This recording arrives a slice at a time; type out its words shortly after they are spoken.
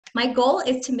My goal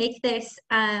is to make this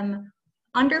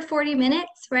under 40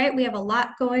 minutes, right? We have a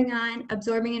lot going on.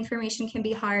 Absorbing information can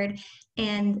be hard.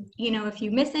 And, you know, if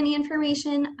you miss any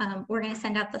information, we're going to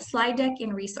send out the slide deck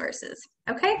and resources.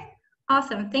 Okay?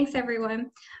 Awesome. Thanks,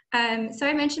 everyone. So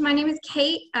I mentioned my name is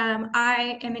Kate.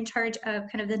 I am in charge of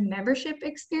kind of the membership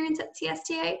experience at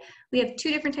CSTA. We have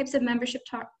two different types of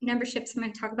memberships I'm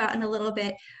going to talk about in a little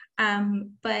bit.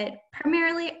 But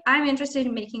primarily, I'm interested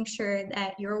in making sure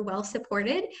that you're well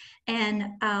supported, and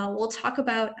we'll talk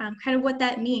about kind of what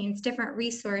that means, different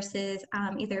resources,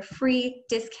 either free,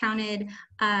 discounted,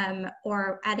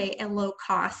 or at a low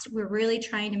cost. We're really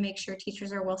trying to make sure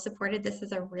teachers are well supported. This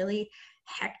is a really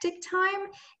hectic time,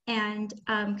 and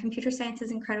computer science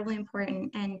is incredibly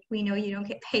important, and we know you don't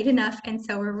get paid enough, and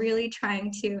so we're really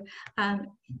trying to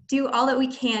do all that we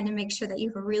can to make sure that you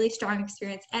have a really strong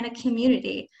experience and a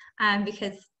community,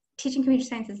 because teaching computer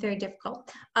science is very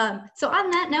difficult. So on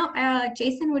that note,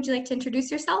 Jason, would you like to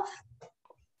introduce yourself?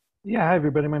 Yeah, hi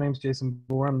everybody. My name is Jason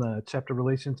Bohr. I'm the Chapter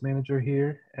Relations Manager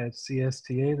here at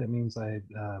CSTA. That means I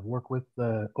work with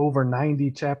over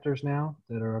 90 chapters now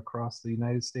that are across the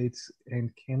United States and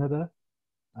Canada.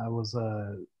 I was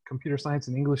a computer science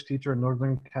and English teacher in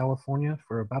Northern California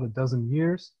for about a dozen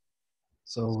years.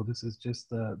 So this is just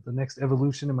the next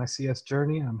evolution in my CS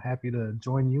journey. I'm happy to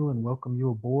join you and welcome you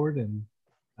aboard and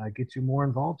get you more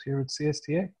involved here at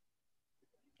CSTA.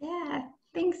 Yeah.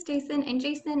 Thanks, Jason. And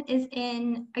Jason is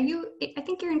I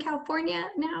think you're in California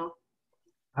now?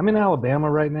 I'm in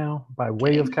Alabama right now by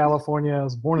way of California. I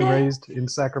was born and raised in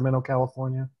Sacramento,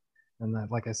 California. And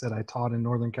that, like I said, I taught in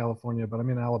Northern California, but I'm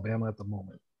in Alabama at the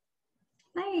moment.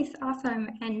 Nice, awesome.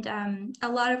 And a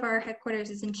lot of our headquarters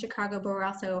is in Chicago, but we're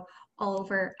also all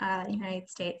over the United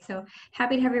States. So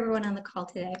happy to have everyone on the call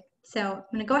today. So I'm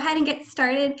gonna go ahead and get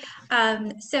started.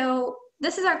 So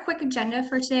this is our quick agenda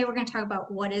for today. We're going to talk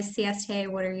about what is CSTA,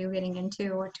 what are you getting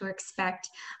into, what to expect.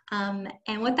 And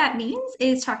what that means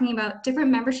is talking about different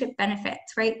membership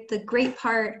benefits, right? The great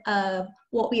part of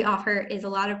what we offer is a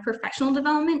lot of professional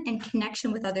development and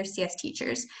connection with other CS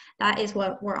teachers. That is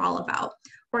what we're all about.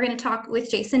 We're going to talk with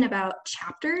Jason about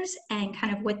chapters and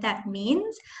kind of what that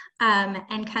means,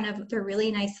 and kind of the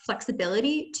really nice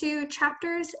flexibility to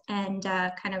chapters, and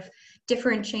kind of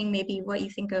differentiating maybe what you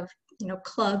think of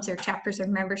clubs or chapters or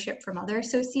membership from other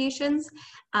associations.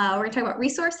 We're going to talk about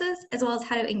resources as well as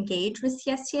how to engage with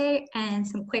CSTA and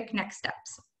some quick next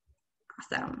steps.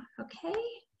 Awesome. Okay.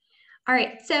 All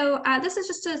right. So this is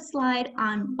just a slide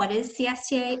on what is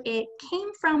CSTA. It came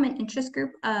from an interest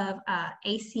group of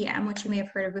ACM, which you may have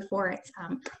heard of before. It's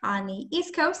on the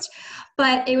East Coast,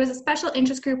 but it was a special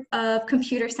interest group of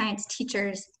computer science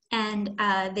teachers. And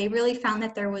they really found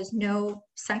that there was no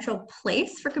central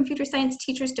place for computer science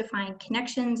teachers to find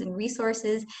connections and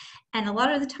resources. And a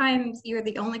lot of the times you're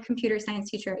the only computer science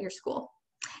teacher at your school,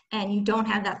 and you don't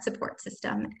have that support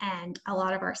system. And a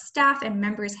lot of our staff and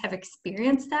members have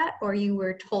experienced that, or you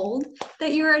were told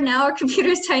that you are now a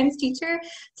computer science teacher.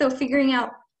 So figuring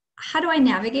out, how do I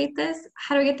navigate this?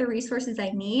 How do I get the resources I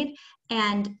need?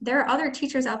 And there are other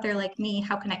teachers out there like me.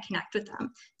 How can I connect with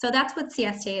them? So that's what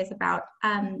CSTA is about.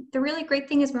 The really great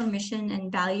thing is we're mission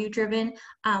and value driven,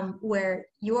 where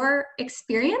your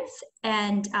experience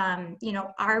and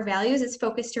our values is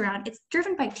focused around, it's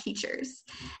driven by teachers.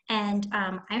 And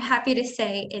I'm happy to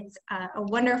say it's a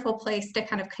wonderful place to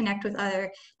kind of connect with other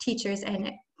teachers.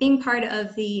 And being part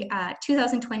of the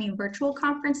 2020 virtual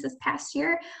conference this past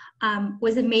year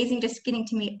was amazing, just getting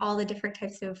to meet all the different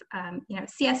types of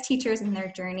CS teachers and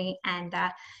their journey. And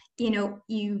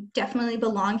you definitely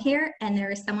belong here, and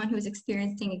there is someone who's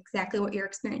experiencing exactly what you're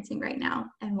experiencing right now,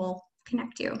 and we'll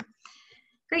connect you.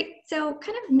 Great. So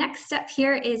kind of next step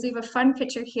here is we have a fun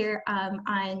picture here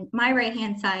on my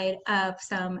right-hand side of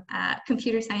some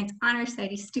computer science honor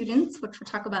society students, which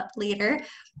we'll talk about later,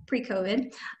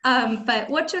 pre-COVID. But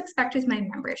what to expect with my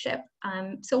membership.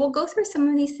 So we'll go through some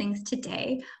of these things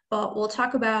today, but we'll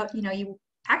talk about, you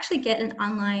actually get an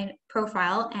online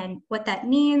profile and what that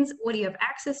means, what do you have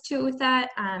access to with that,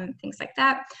 things like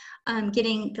that.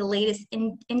 Getting the latest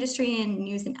industry and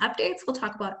news and updates. We'll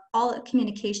talk about all the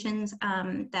communications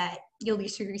that you'll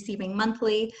be receiving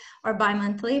monthly or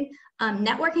bi-monthly.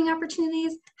 Networking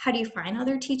opportunities. How do you find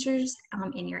other teachers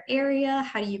in your area?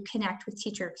 How do you connect with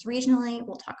teachers regionally?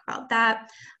 We'll talk about that.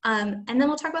 And then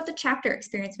we'll talk about the chapter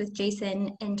experience with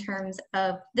Jason in terms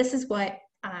of this is what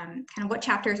kind of what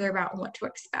chapters are about and what to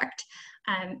expect.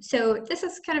 So this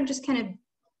is kind of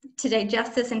to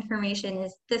digest this information,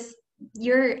 is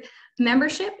your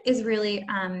membership is really,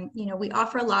 you know, we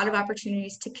offer a lot of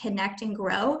opportunities to connect and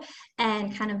grow,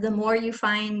 and kind of the more you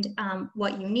find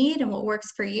what you need and what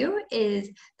works for you is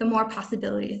the more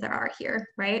possibilities there are here,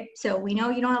 right? So we know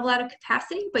you don't have a lot of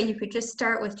capacity, but you could just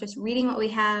start with just reading what we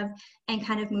have and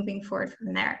kind of moving forward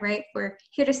from there, right? We're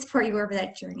here to support you wherever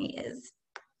that journey is.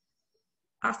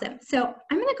 Awesome. So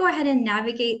I'm going to go ahead and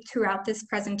navigate throughout this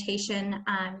presentation,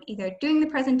 either doing the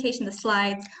presentation, the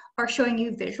slides, or showing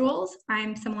you visuals.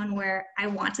 I'm someone where I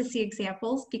want to see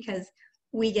examples because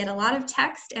we get a lot of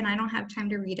text and I don't have time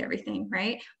to read everything,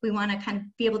 right? We want to kind of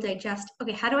be able to digest,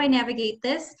 okay, how do I navigate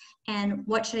this and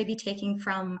what should I be taking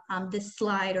from this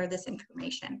slide or this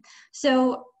information?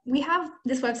 So we have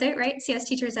this website, right?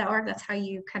 csteachers.org. That's how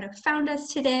you kind of found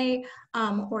us today,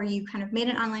 or you kind of made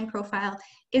an online profile.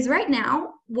 Is right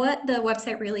now, what the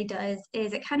website really does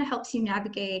is it kind of helps you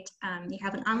navigate, you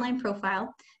have an online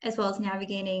profile, as well as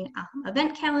navigating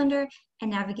event calendar and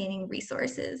navigating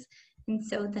resources. And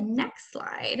so the next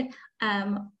slide,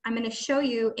 I'm going to show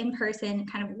you in person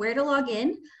kind of where to log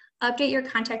in, update your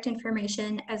contact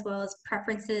information, as well as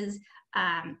preferences,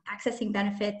 accessing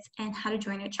benefits, and how to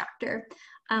join a chapter.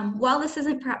 While this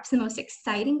isn't perhaps the most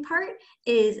exciting part,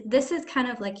 this is kind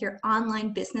of like your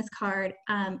online business card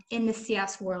in the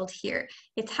CS world here.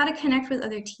 It's how to connect with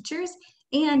other teachers,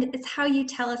 and it's how you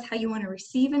tell us how you want to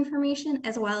receive information,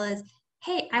 as well as,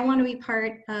 hey, I want to be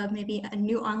part of maybe a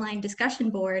new online discussion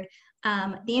board.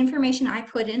 The information I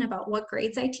put in about what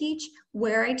grades I teach,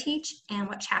 where I teach, and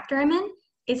what chapter I'm in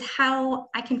is how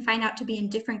I can find out to be in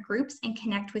different groups and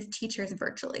connect with teachers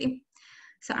virtually.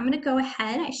 So I'm going to go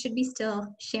ahead. I should be still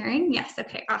sharing. Yes.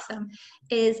 Okay. Awesome.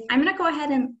 I'm going to go ahead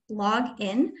and log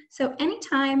in. So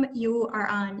anytime you are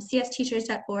on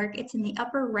csteachers.org, it's in the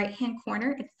upper right-hand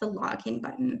corner. It's the login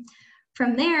button.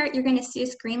 From there, you're going to see a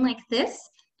screen like this.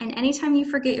 And anytime you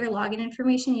forget your login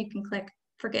information, you can click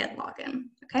Forget Login.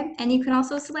 Okay. And you can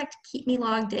also select Keep Me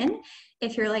Logged In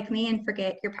if you're like me and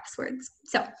forget your passwords.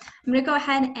 So I'm going to go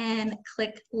ahead and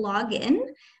click Login.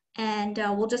 And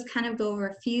we'll just kind of go over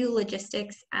a few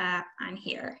logistics on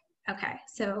here. Okay,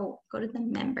 so go to the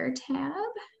member tab.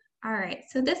 All right,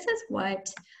 so this is what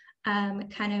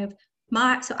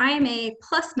so I am a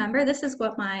Plus member. This is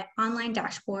what my online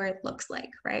dashboard looks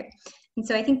like, right? And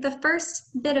so I think the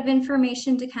first bit of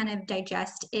information to kind of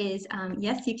digest is,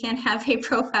 yes, you can have a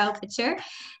profile picture,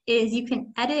 is you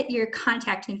can edit your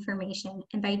contact information.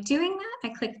 And by doing that,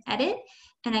 I click Edit,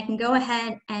 and I can go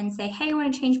ahead and say, hey, I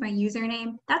want to change my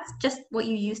username. That's just what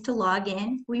you use to log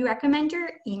in. We recommend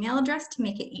your email address to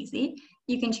make it easy.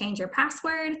 You can change your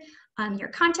password, your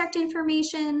contact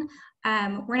information.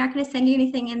 We're not going to send you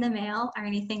anything in the mail or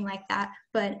anything like that,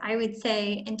 but I would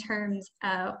say in terms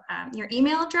of your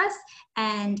email address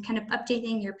and kind of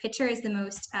updating your picture is the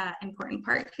most important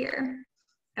part here.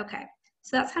 Okay,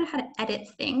 so that's kind of how to edit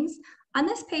things. On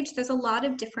this page, there's a lot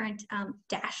of different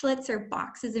dashlets or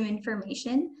boxes of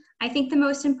information. I think the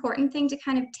most important thing to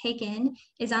kind of take in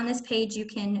is on this page, you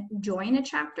can join a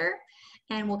chapter,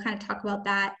 and we'll kind of talk about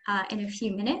that in a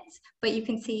few minutes, but you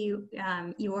can see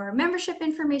your membership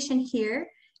information here.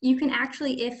 You can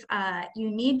actually, if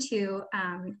you need to,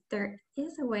 there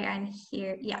is a way on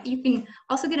here. Yeah, you can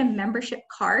also get a membership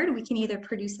card. We can either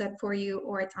produce that for you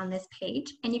or it's on this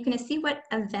page, and you can see what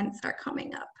events are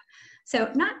coming up. So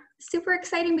not super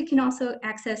exciting, but you can also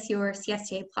access your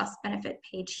CSTA Plus benefit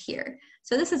page here.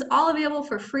 So this is all available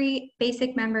for free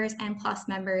basic members and Plus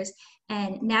members,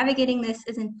 and navigating this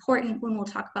is important when we'll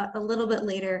talk about a little bit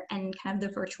later and kind of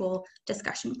the virtual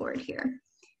discussion board here.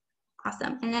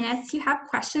 Awesome. And then as you have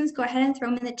questions, go ahead and throw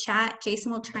them in the chat.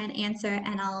 Jason will try and answer,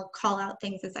 and I'll call out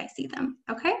things as I see them.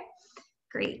 Okay,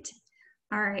 great.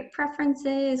 All right,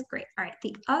 preferences, great. All right,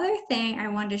 the other thing I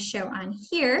wanted to show on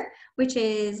here, which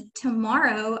is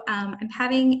tomorrow, I'm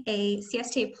having a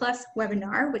CSTA Plus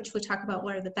webinar, which will talk about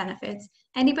what are the benefits.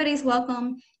 Anybody's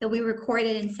welcome. It'll be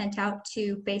recorded and sent out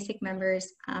to basic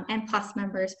members and Plus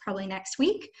members probably next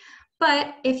week.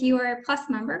 But if you are a Plus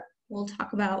member, we'll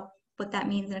talk about what that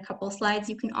means in a couple of slides.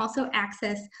 You can also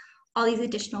access all these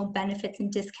additional benefits and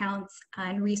discounts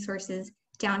and resources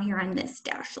down here on this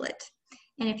dashlet.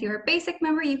 And if you're a basic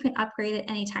member, you can upgrade at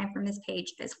any time from this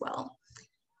page as well.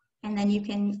 And then you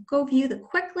can go view the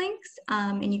quick links,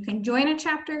 and you can join a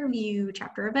chapter, view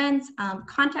chapter events,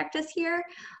 contact us here,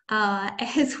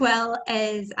 as well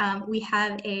as we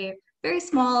have a very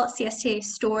small CSTA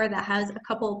store that has a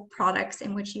couple products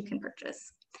in which you can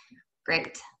purchase.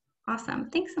 Great, awesome.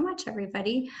 Thanks so much,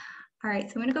 everybody. All right,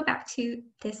 so I'm gonna go back to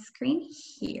this screen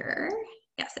here.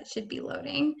 Yes, it should be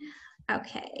loading.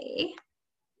 Okay.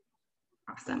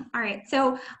 Awesome. All right.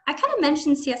 So I kind of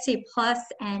mentioned CSTA Plus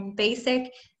and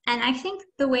Basic. And I think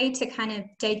the way to kind of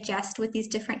digest what these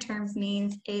different terms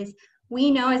means is we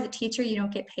know as a teacher you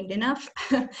don't get paid enough.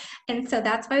 And so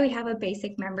that's why we have a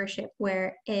basic membership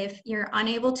where if you're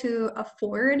unable to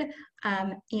afford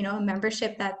a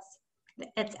membership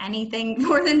it's anything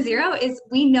more than zero, is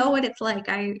we know what it's like.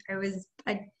 I was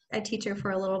a teacher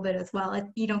for a little bit as well.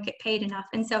 You don't get paid enough.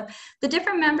 And so the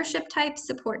different membership types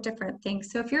support different things.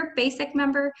 So if you're a basic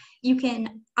member, you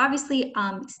can obviously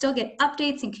still get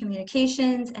updates and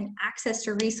communications and access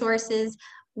to resources.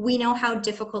 We know how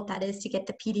difficult that is to get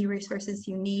the PD resources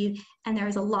you need, and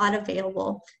there's a lot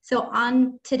available. So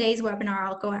on today's webinar,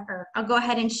 I'll go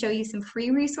ahead and show you some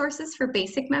free resources for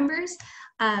basic members,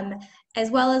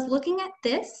 as well as looking at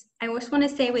this. I just want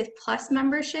to say with Plus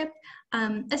membership,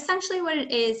 essentially what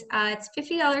it is, it's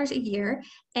 $50 a year,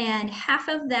 and half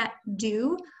of that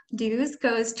dues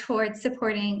goes towards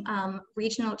supporting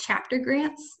regional chapter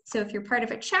grants. So if you're part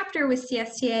of a chapter with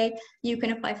CSTA, you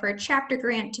can apply for a chapter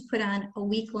grant to put on a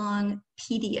week-long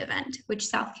PD event, which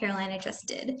South Carolina just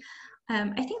did.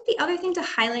 I think the other thing to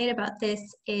highlight about this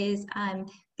is,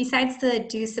 besides the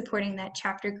dues supporting that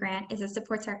chapter grant, is it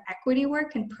supports our equity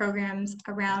work and programs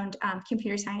around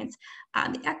computer science,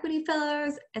 the Equity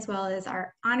Fellows, as well as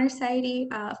our Honor Society.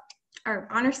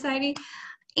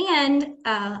 And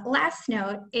last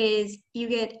note is you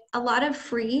get a lot of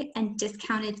free and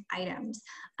discounted items.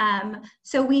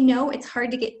 So we know it's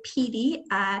hard to get PD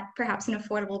at perhaps an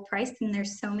affordable price, and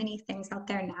there's so many things out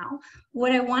there now.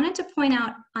 What I wanted to point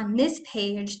out on this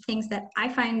page, things that I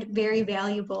find very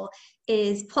valuable,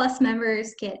 is Plus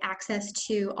members get access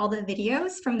to all the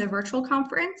videos from the virtual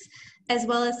conference, as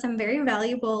well as some very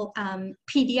valuable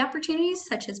PD opportunities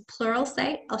such as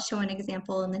Pluralsight. I'll show an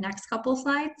example in the next couple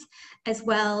slides, as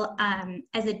well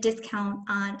as a discount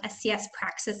on a CS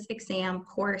Praxis exam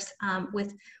course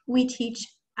with We Teach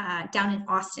down in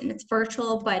Austin. It's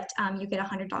virtual, but you get a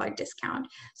 $100 discount.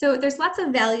 So there's lots of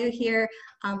value here,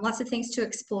 lots of things to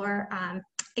explore.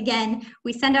 Again,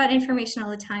 we send out information all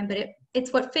the time, but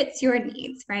it's what fits your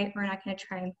needs, right? We're not going to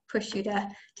try and push you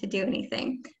to do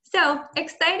anything. So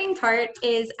exciting part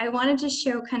is I wanted to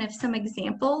show kind of some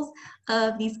examples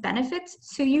of these benefits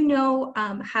so you know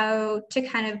how to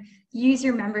kind of use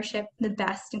your membership the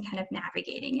best and kind of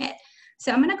navigating it.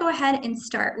 So I'm going to go ahead and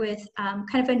start with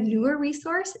kind of a newer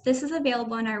resource. This is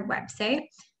available on our website.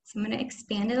 So I'm going to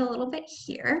expand it a little bit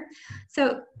here.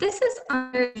 So this is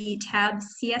under the tab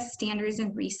CS Standards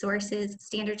and Resources,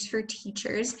 Standards for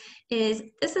Teachers.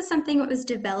 This is something that was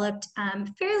developed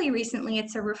fairly recently.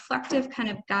 It's a reflective kind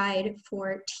of guide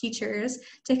for teachers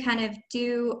to kind of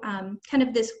do kind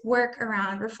of this work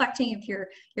around reflecting of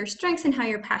your strengths and how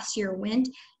your past year went.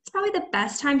 It's probably the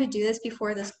best time to do this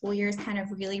before the school year is kind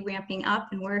of really ramping up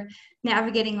and we're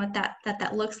navigating what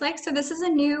that looks like. So this is a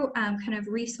new kind of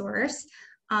resource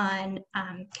on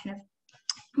kind of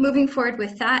moving forward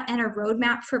with that and a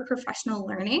roadmap for professional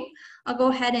learning. I'll go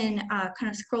ahead and kind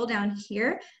of scroll down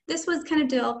here. This was kind of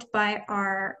developed by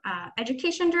our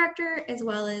education director as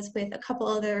well as with a couple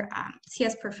other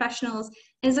CS professionals.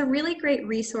 It is a really great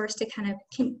resource to kind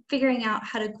of figuring out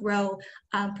how to grow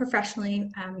professionally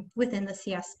within the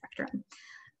CS spectrum.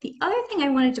 The other thing I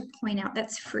wanted to point out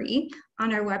that's free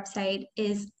on our website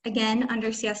is, again,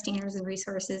 under CS Standards and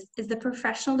Resources, is the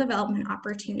professional development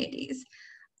opportunities.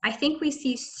 I think we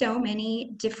see so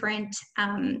many different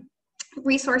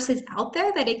resources out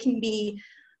there that it can be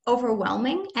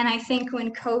overwhelming. And I think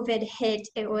when COVID hit,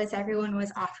 everyone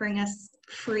was offering us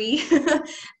free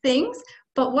things.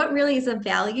 But what really is of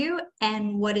value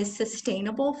and what is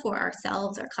sustainable for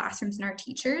ourselves, our classrooms, and our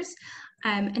teachers.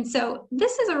 And so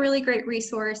this is a really great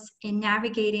resource in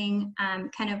navigating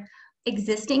kind of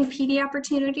existing PD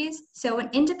opportunities. So an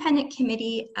independent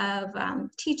committee of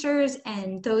teachers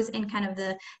and those in kind of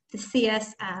the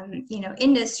CS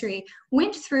industry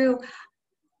went through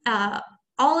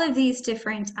all of these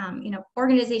different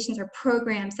organizations or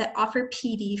programs that offer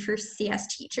PD for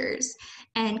CS teachers.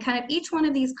 And kind of each one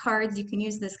of these cards, you can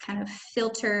use this kind of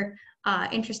filter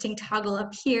interesting toggle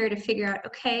up here to figure out,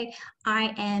 okay,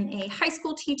 I am a high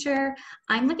school teacher.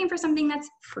 I'm looking for something that's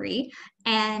free.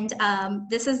 And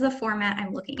this is the format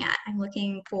I'm looking at. I'm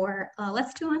looking for,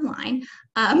 let's do online,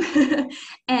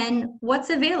 and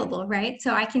what's available, right?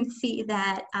 So I can see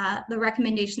that the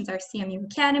recommendations are CMU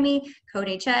Academy,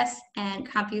 CodeHS, and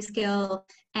CompuSkill,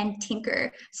 and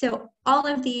Tinker. So all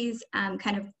of these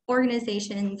kind of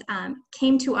organizations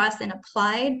came to us and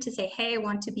applied to say, hey, I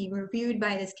want to be reviewed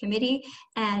by this committee,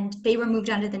 and they were moved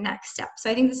on to the next step.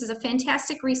 So I think this is a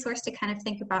fantastic resource to kind of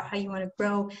think about how you want to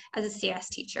grow as a CS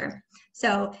teacher.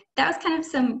 So that was kind of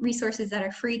some resources that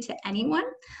are free to anyone.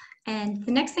 And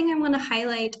the next thing I want to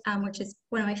highlight, which is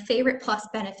one of my favorite PLUS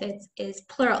benefits, is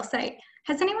Pluralsight.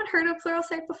 Has anyone heard of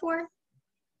Pluralsight before?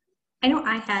 I know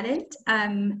I hadn't.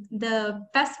 The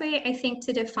best way I think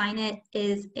to define it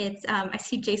is it's, I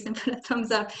see Jason put a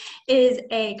thumbs up, is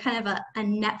a kind of a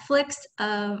Netflix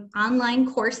of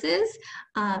online courses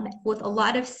with a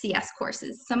lot of CS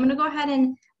courses. So I'm gonna go ahead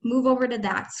and move over to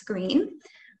that screen.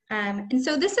 And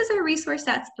so this is a resource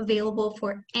that's available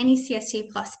for any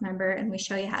CSTA Plus member, and we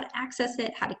show you how to access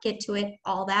it, how to get to it,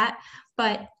 all that.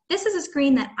 But this is a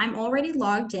screen that I'm already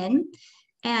logged in,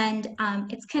 and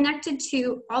it's connected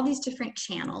to all these different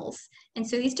channels. And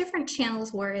so these different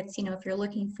channels where it's, you know, if you're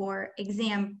looking for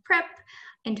exam prep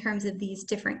in terms of these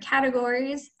different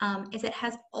categories, is it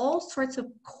has all sorts of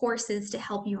courses to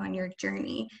help you on your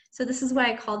journey. So this is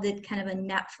why I called it kind of a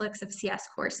Netflix of CS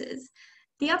courses.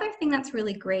 The other thing that's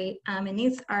really great, and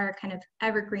these are kind of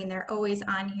evergreen, they're always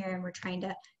on here and we're trying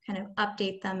to kind of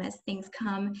update them as things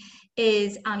come,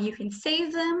 is you can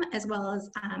save them as well as,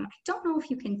 I don't know if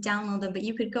you can download them, but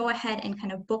you could go ahead and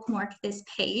kind of bookmark this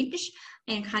page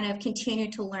and kind of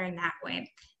continue to learn that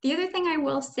way. The other thing I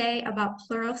will say about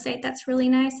Pluralsight that's really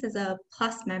nice as a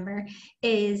Plus member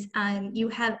is you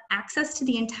have access to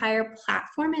the entire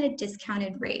platform at a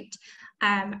discounted rate.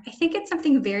 I think it's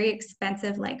something very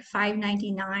expensive, like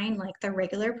 $5.99, like the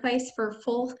regular price for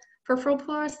full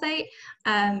Pluralsight,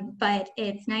 but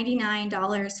it's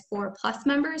 $99 for Plus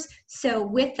members. So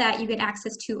with that, you get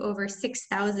access to over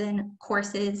 6,000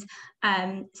 courses.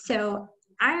 So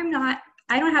I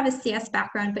don't have a CS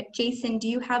background, but Jason, do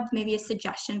you have maybe a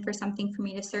suggestion for something for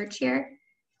me to search here?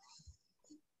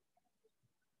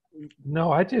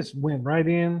 No, I just went right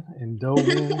in and dove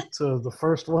into the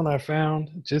first one I found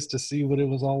just to see what it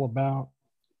was all about.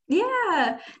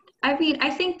 Yeah, I mean, I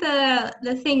think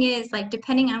the thing is, like,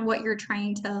 depending on what you're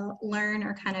trying to learn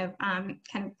or kind of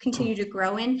continue to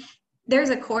grow in,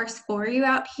 there's a course for you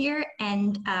out here,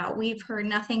 and we've heard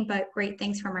nothing but great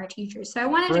things from our teachers. So I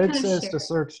wanted to Fred kind of says share. to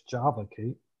search Java,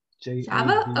 Kate. Java?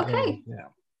 Java. Okay, Yeah.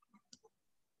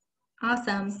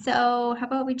 awesome. So how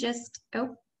about we just,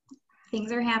 oh,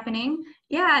 things are happening.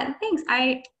 Yeah, thanks.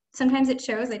 Sometimes it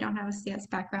shows I don't have a CS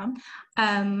background.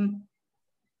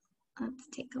 Let's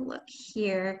take a look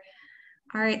here.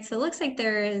 All right, so it looks like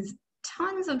there is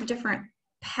tons of different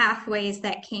pathways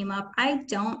that came up. I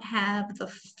don't have the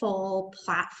full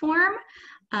platform,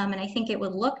 and I think it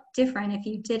would look different if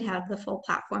you did have the full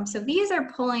platform. So these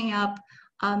are pulling up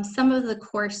some of the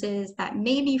courses that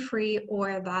may be free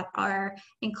or that are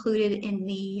included in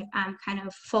the kind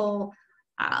of full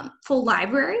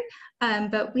library,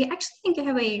 but we actually think I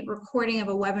have a recording of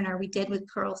a webinar we did with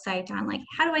Pluralsight on like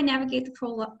how do I navigate the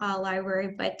full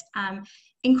library, but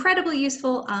incredibly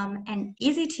useful and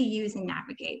easy to use and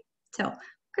navigate. So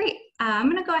great. I'm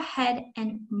going to go ahead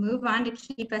and move on to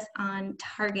keep us on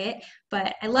target,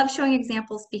 but I love showing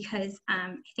examples because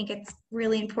I think it's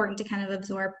really important to kind of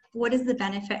absorb what is the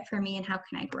benefit for me and how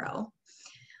can I grow. All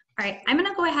right, I'm going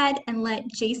to go ahead and let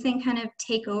Jason kind of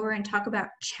take over and talk about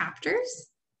chapters.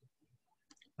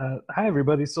 Hi,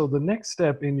 everybody. So the next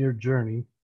step in your journey,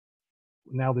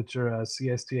 now that you're a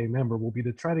CSTA member, will be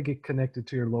to try to get connected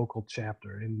to your local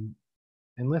chapter. And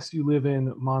unless you live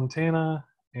in Montana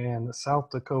and South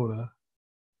Dakota,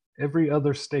 every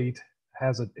other state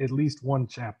has at least one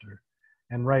chapter.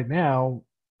 And right now,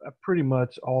 pretty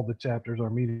much all the chapters are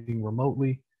meeting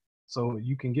remotely. So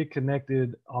you can get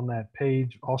connected on that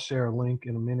page. I'll share a link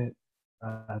in a minute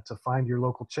to find your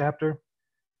local chapter.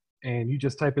 And you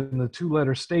just type in the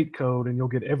 2-letter state code and you'll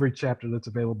get every chapter that's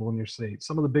available in your state.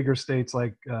 Some of the bigger states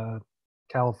like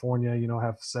California, you know,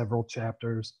 have several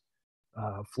chapters.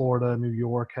 Florida, New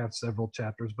York have several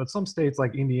chapters, but some states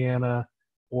like Indiana,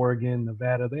 Oregon,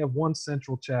 Nevada, they have one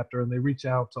central chapter and they reach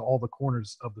out to all the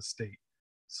corners of the state.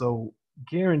 So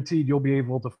guaranteed you'll be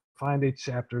able to find a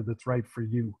chapter that's right for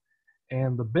you.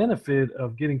 And the benefit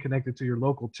of getting connected to your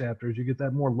local chapter is you get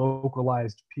that more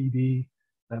localized PD,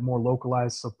 that more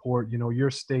localized support. You know, your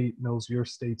state knows your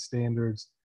state standards.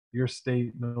 Your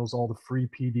state knows all the free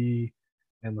PD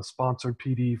and the sponsored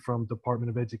PD from Department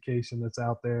of Education that's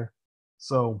out there.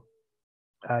 So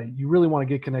you really want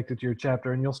to get connected to your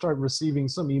chapter and you'll start receiving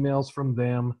some emails from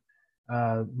them.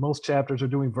 Most chapters are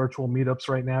doing virtual meetups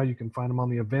right now. You can find them on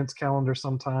the events calendar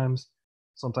sometimes.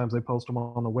 Sometimes they post them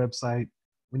on the website.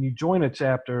 When you join a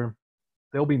chapter,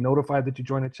 they'll be notified that you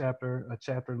join a chapter. A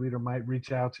chapter leader might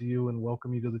reach out to you and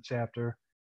welcome you to the chapter,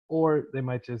 or it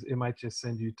might just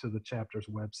send you to the chapter's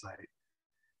website.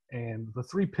 And the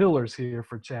 3 pillars here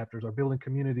for chapters are building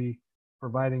community,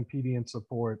 providing PD and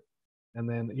support, and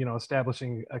then, you know,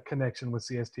 establishing a connection with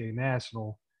CSTA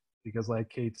National. because like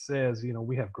Kate says,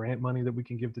 we have grant money that we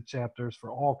can give to chapters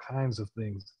for all kinds of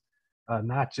things,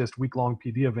 not just week-long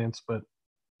PD events, but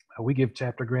we give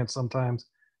chapter grants sometimes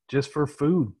just for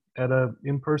food at a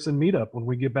in-person meetup when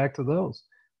we get back to those,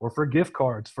 or for gift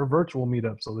cards for virtual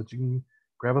meetups so that you can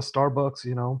grab a Starbucks,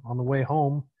 on the way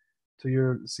home to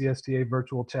your CSTA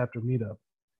virtual chapter meetup.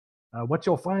 What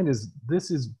you'll find is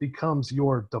becomes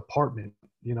your department,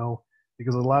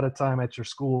 because a lot of time at your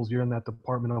schools, you're in that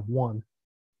department of one.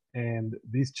 And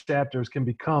these chapters can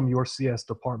become your CS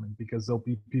department because there'll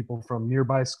be people from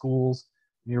nearby schools,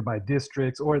 nearby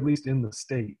districts, or at least in the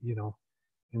state,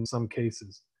 in some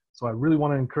cases. So I really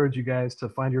want to encourage you guys to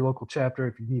find your local chapter.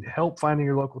 If you need help finding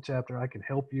your local chapter, I can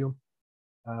help you.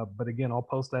 But again, I'll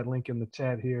post that link in the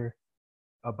chat here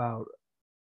about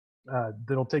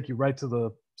that'll take you right to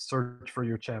the search for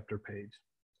your chapter page.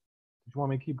 Did you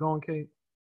want me to keep going, Kate?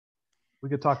 We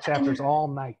could talk chapters all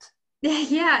night.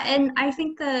 Yeah, and I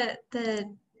think the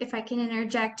if I can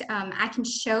interject, I can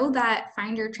show that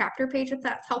find your chapter page if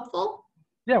that's helpful.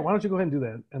 Yeah, why don't you go ahead and do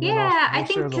that? And yeah, I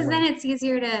think because then it's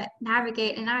easier to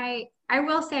navigate. And I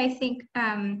will say, I think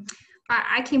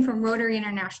I came from Rotary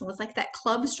International. It's like that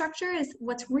club structure is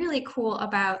what's really cool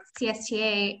about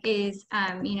CSTA is,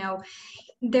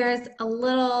 there's a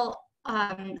little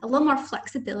more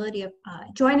flexibility of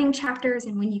joining chapters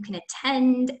and when you can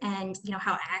attend, and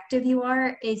how active you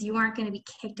are is you aren't going to be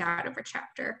kicked out of a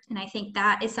chapter. And I think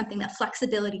that is something that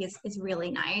flexibility is really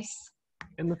nice.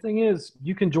 And the thing is,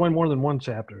 you can join more than one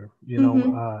chapter.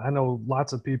 I know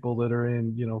lots of people that are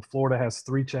in, Florida has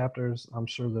 3 chapters. I'm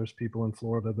sure there's people in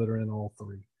Florida that are in all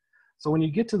 3. So when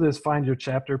you get to this Find Your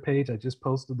Chapter page, I just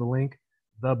posted the link.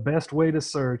 The best way to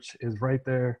search is right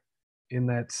there in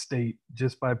that state,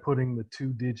 just by putting the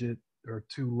 2-digit or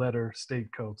 2-letter state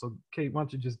code. So Kate, why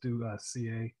don't you just do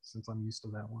CA, since I'm used to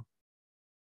that one.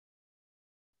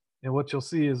 And what you'll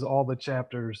see is all the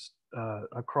chapters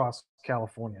across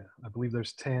California. I believe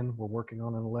there's 10. We're working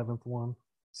on an 11th one.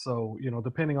 So,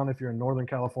 depending on if you're in Northern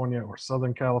California or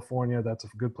Southern California, that's a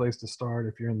good place to start.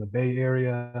 If you're in the Bay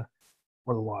Area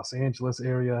or the Los Angeles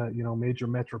area, major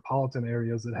metropolitan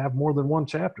areas that have more than one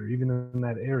chapter, even in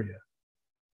that area.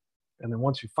 And then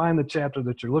once you find the chapter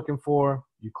that you're looking for,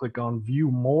 you click on View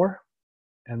More,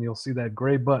 and you'll see that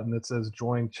gray button that says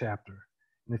Join Chapter.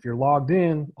 And if you're logged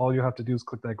in, all you have to do is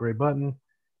click that gray button.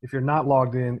 If you're not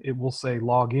logged in, it will say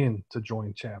Log In to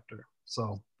Join Chapter.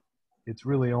 So it's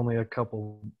really only a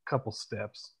couple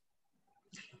steps.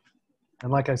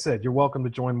 And like I said, you're welcome to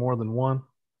join more than one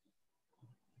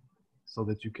so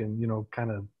that you can,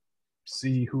 kind of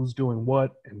see who's doing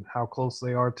what and how close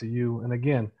they are to you. And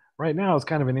again, right now it's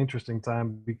kind of an interesting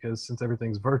time because since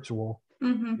everything's virtual,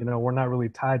 we're not really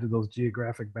tied to those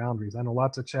geographic boundaries. I know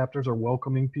lots of chapters are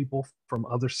welcoming people from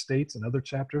other states and other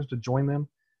chapters to join them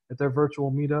at their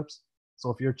virtual meetups. So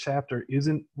if your chapter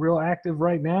isn't real active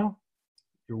right now,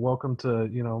 you're welcome to,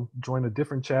 join a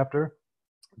different chapter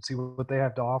and see what they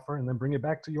have to offer and then bring it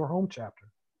back to your home chapter.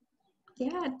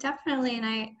 Yeah, definitely. And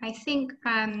I think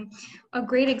a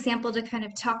great example to kind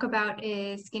of talk about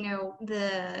is,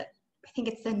 I think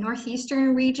it's the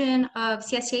Northeastern region of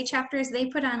CSTA chapters. They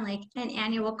put on like an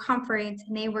annual conference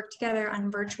and they work together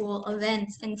on virtual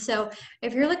events. And so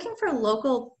if you're looking for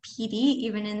local PD,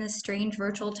 even in this strange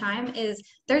virtual time,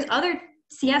 there's other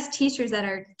CS teachers that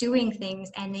are doing things,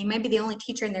 and they might be the only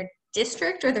teacher in their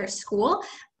district or their school,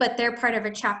 but they're part of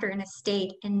a chapter in a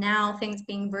state. And now things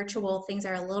being virtual, things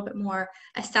are a little bit more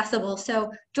accessible. So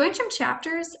join some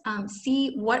chapters,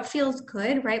 see what feels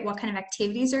good, right? What kind of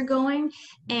activities are going.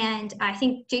 And I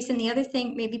think, Jason, the other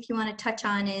thing maybe if you want to touch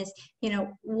on is,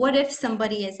 what if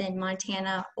somebody is in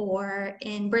Montana or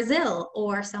in Brazil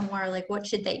or somewhere, like what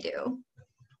should they do?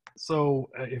 So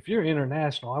if you're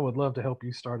international, I would love to help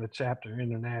you start a chapter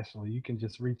internationally. You can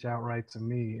just reach out right to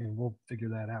me and we'll figure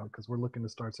that out because we're looking to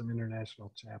start some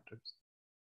international chapters.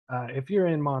 If you're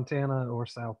in Montana or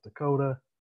South Dakota,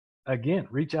 again,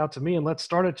 reach out to me and let's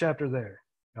start a chapter there.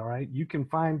 All right. You can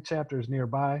find chapters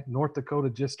nearby. North Dakota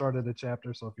just started a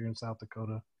chapter. So if you're in South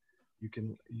Dakota, you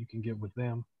can get with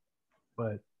them.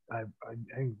 But I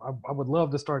would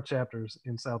love to start chapters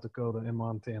in South Dakota and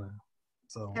Montana.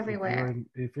 So everywhere.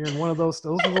 If you're in one of those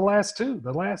are the last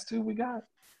two we got.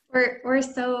 We're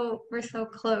so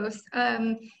close.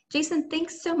 Jason,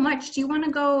 thanks so much. Did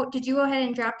you go ahead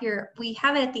and drop we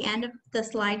have it at the end of the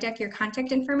slide deck, your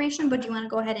contact information, but do you want to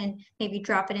go ahead and maybe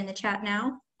drop it in the chat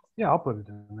now? Yeah, I'll put it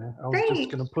in there. I was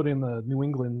just going to put in the New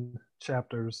England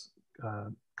chapters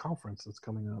conference that's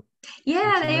coming up.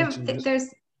 Yeah, there's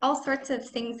all sorts of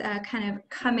things kind of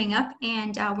coming up,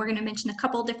 and we're going to mention a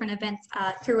couple different events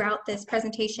throughout this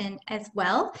presentation as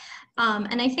well.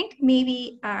 And I think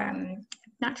maybe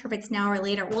not sure if it's now or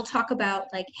later, we'll talk about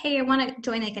like, hey, I want to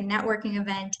join like a networking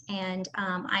event and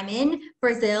I'm in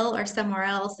Brazil or somewhere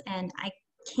else and I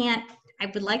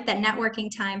would like that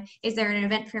networking time. Is there an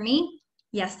event for me?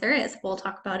 Yes, there is. We'll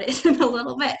talk about it in a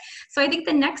little bit. So I think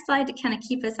the next slide to kind of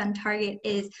keep us on target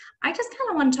is I just kind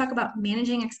of want to talk about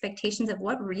managing expectations of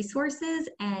what resources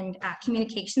and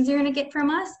communications you're going to get from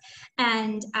us.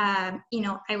 And, you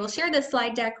know, I will share this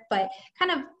slide deck, but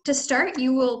kind of to start,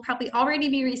 you will probably already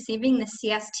be receiving the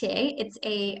CSTA. It's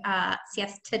a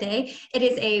CS Today. It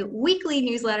is a weekly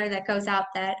newsletter that goes out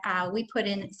that we put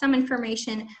in some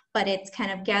information, but it's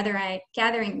kind of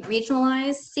gathering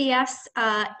regionalized CS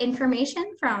information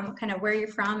from kind of where you're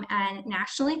from and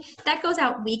nationally. That goes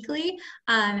out weekly.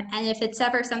 And if it's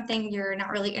ever something you're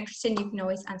not really interested in, you can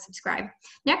always unsubscribe.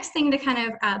 Next thing to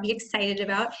kind of be excited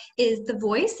about is The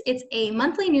Voice. It's a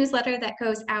monthly newsletter that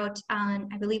goes out on,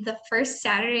 I believe, the first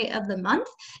Saturday of the month.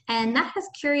 And that has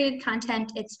curated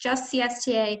content. It's just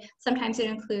CSTA. Sometimes it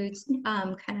includes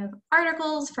kind of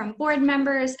articles from board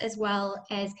members as well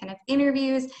as kind of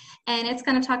interviews. And it's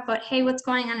going to talk about, hey, what's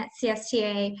going on at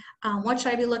CSTA? What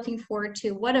should I be looking forward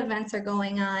to? What events are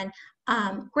going on?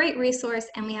 Great resource.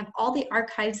 And we have all the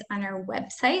archives on our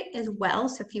website as well.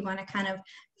 So if you want to kind of,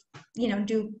 you know,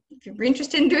 if you're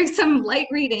interested in doing some light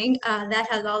reading, that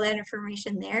has all that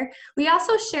information there. We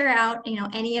also share out, you know,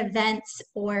 any events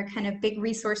or kind of big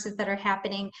resources that are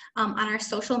happening on our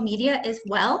social media as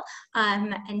well.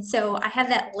 And so I have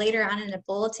that later on in the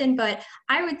bulletin, but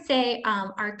I would say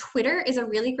our Twitter is a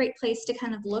really great place to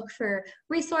kind of look for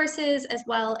resources as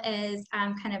well as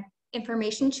kind of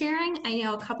information sharing. I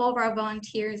know a couple of our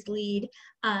volunteers lead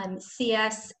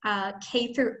CS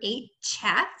K through 8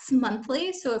 chats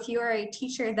monthly. So if you are a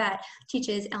teacher that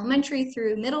teaches elementary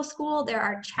through middle school, there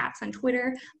are chats on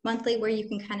Twitter monthly where you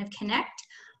can kind of connect.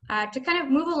 To kind of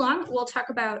move along, we'll talk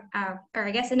about, or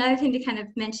I guess another thing to kind of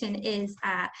mention is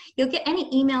you'll get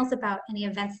any emails about any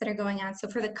events that are going on. So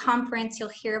for the conference, you'll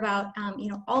hear about, you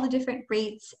know, all the different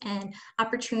rates and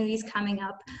opportunities coming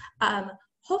up.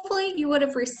 Hopefully you would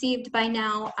have received by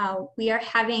now, we are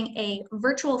having a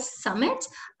virtual summit,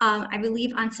 I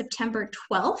believe on September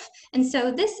 12th. And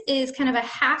so this is kind of a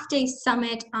half-day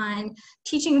summit on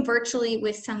teaching virtually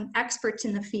with some experts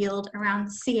in the field around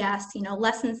CS, you know,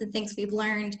 lessons and things we've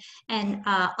learned and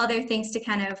other things to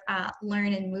kind of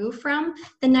learn and move from.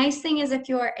 The nice thing is if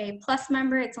you're a Plus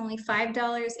member, it's only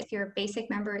 $5. If you're a basic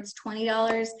member, it's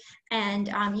 $20.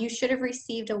 And you should have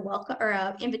received a welcome or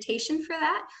an invitation for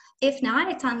that. If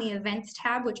not, it's on the events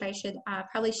tab, which I should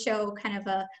probably show kind of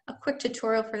a quick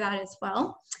tutorial for that as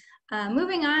well.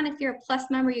 Moving on, if you're a Plus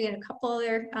member, you get a couple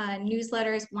other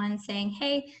newsletters, one saying,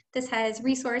 hey, this has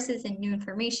resources and new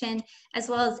information, as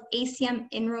well as ACM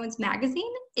Inroads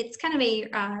Magazine. It's kind of a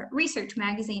research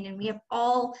magazine, and we have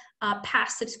all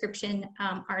past subscription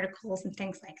articles and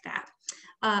things like that.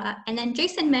 And then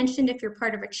Jason mentioned if you're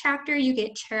part of a chapter, you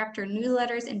get chapter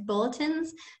newsletters and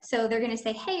bulletins. So they're going to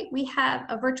say, hey, we have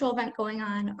a virtual event going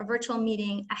on, a virtual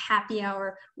meeting, a happy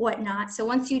hour, whatnot. So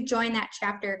once you join that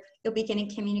chapter, you'll be getting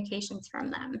communications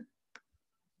from them.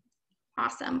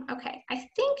 Awesome. Okay. I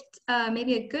think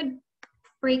maybe a good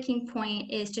breaking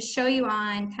point is to show you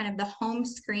on kind of the home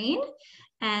screen.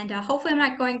 And hopefully I'm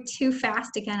not going too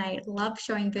fast. Again, I love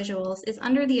showing visuals. Is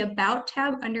under the About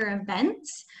tab under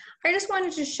Events. I just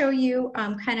wanted to show you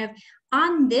kind of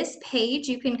on this page,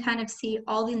 you can kind of see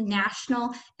all the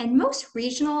national and most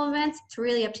regional events. It's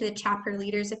really up to the chapter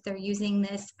leaders if they're using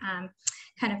this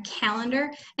kind of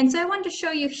calendar. And so I wanted to show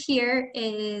you here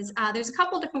is there's a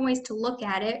couple different ways to look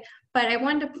at it. But I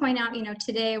wanted to point out, you know,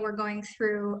 today we're going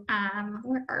through,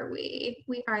 where are we?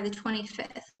 We are the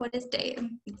 25th. What is day?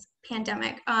 It's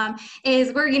pandemic.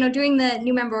 Is we're, you know, doing the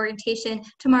new member orientation.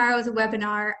 Tomorrow is a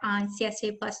webinar on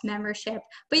CSTA Plus membership.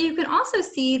 But you can also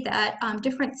see that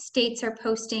different states are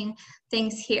posting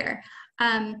things here.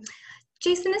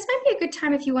 Jason, this might be a good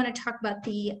time if you want to talk about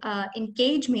the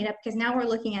Engage meetup, because now we're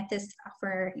looking at this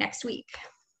for next week.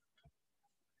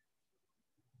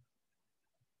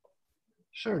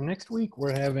 Sure. Next week,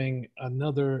 we're having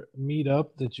another meetup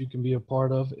that you can be a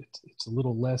part of. It's a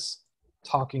little less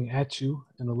talking at you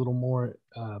and a little more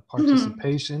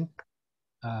participation.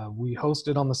 We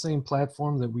hosted on the same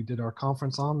platform that we did our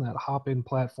conference on, that Hopin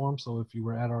platform. So if you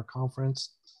were at our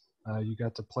conference, you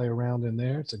got to play around in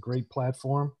there. It's a great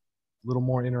platform, a little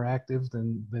more interactive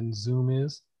than Zoom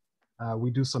is. We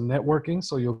do some networking,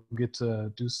 so you'll get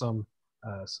to do some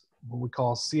what we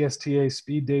call CSTA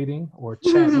speed dating or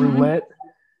chat roulette.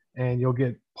 And you'll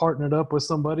get partnered up with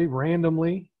somebody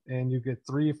randomly, and you get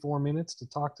 3 or 4 minutes to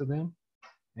talk to them.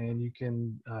 And you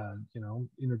can, you know,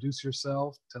 introduce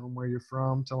yourself, tell them where you're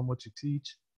from, tell them what you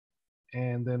teach.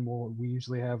 and then we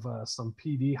usually have some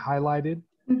PD highlighted.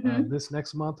 Mm-hmm. This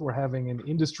next month, we're having an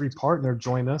industry partner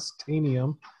join us,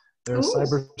 Tanium. They're a Ooh.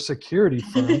 cybersecurity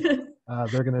firm.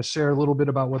 They're going to share a little bit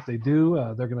about what they do.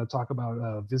 They're going to talk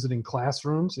about visiting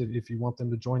classrooms if you want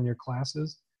them to join your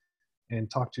classes and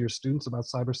talk to your students about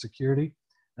cybersecurity.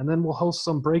 And then we'll host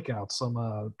some breakouts,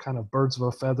 some kind of birds of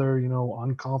a feather,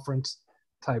 on conference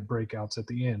type breakouts at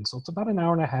the end. So it's about an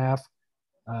hour and a half.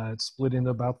 It's split into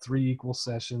about 3 equal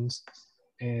sessions,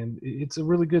 and it's a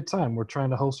really good time. We're trying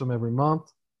to host them every month.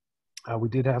 We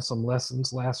did have some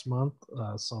lessons last month.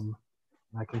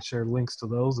 I can share links to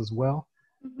those as well.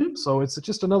 Mm-hmm. So it's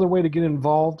just another way to get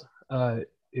involved.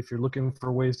 If you're looking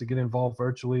for ways to get involved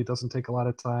virtually, it doesn't take a lot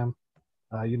of time,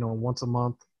 once a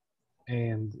month.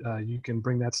 And you can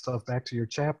bring that stuff back to your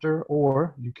chapter,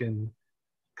 or you can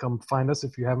come find us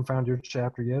if you haven't found your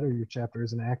chapter yet, or your chapter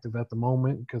isn't active at the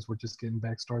moment, because we're just getting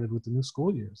back started with the new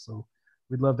school year. So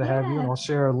we'd love to have you, and I'll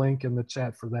share a link in the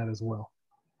chat for that as well.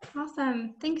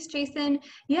 Awesome. Thanks, Jason.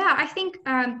 Yeah, I think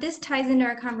this ties into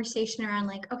our conversation around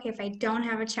like, okay, if I don't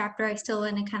have a chapter, I still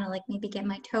want to kind of like maybe get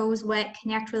my toes wet,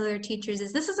 connect with other teachers.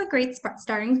 This is a great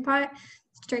starting spot.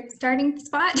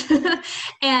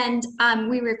 And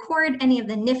we record any of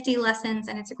the Nifty lessons,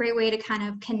 and it's a great way to kind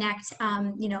of connect,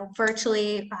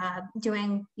 virtually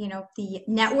doing, the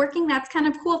networking. That's kind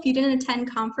of cool. If you didn't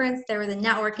attend conference, there was a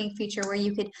networking feature where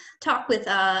you could talk with,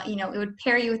 it would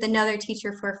pair you with another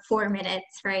teacher for 4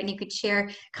 minutes, right? And you could share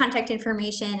contact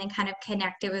information and kind of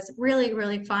connect. It was really,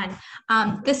 really fun.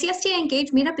 The CSTA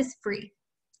Engage meetup is free.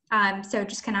 So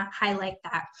just kind of highlight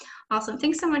that. Awesome.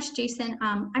 Thanks so much, Jason.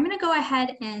 I'm going to go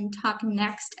ahead and talk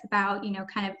next about,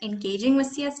 kind of engaging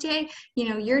with CSTA.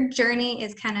 Your journey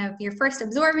is kind of your first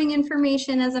absorbing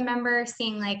information as a member,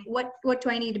 seeing like, what do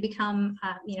I need to become,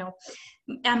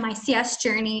 on my CS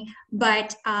journey.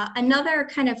 But another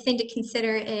kind of thing to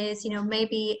consider is,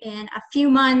 maybe in a few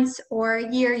months or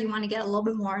a year, you want to get a little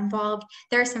bit more involved.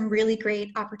 There are some really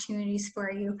great opportunities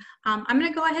for you. I'm going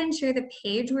to go ahead and share the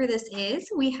page where this is.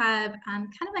 We have kind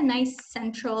of a nice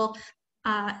central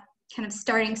kind of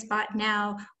starting spot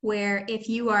now, where if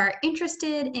you are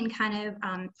interested in kind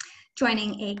of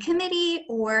joining a committee,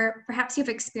 or perhaps you've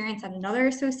experience at another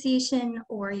association,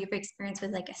 or you've experience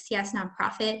with like a CS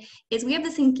nonprofit, is we have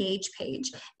this engage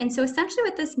page. And so essentially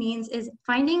what this means is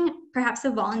finding perhaps a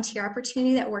volunteer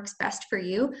opportunity that works best for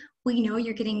you. We know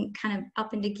you're getting kind of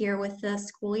up into gear with the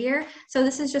school year, so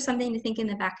this is just something to think in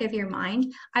the back of your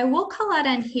mind. I will call out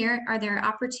on here,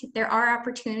 there are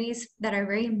opportunities that are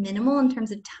very minimal in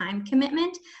terms of time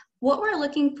commitment. What we're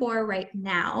looking for right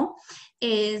now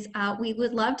is we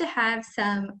would love to have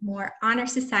some more honor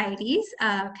societies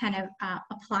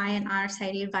apply, and honor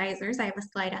society advisors. I have a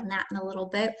slide on that in a little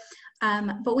bit.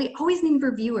 But we always need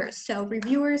reviewers. So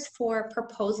reviewers for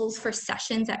proposals for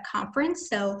sessions at conference.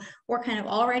 So we're kind of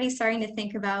already starting to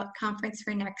think about conference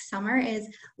for next summer is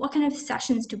what kind of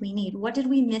sessions do we need? What did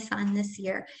we miss on this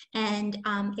year? And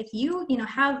if you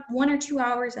have 1 or 2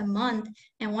 hours a month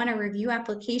and want to review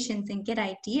applications and get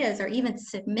ideas or even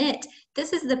submit,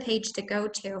 this is the page to go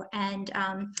to. And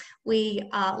we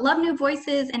love new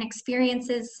voices and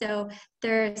experiences. So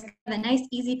there's a nice,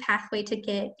 easy pathway to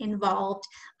get involved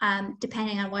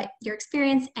depending on what your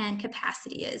experience and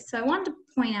capacity is. So I wanted to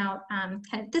point out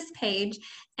kind of this page.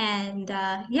 And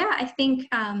I think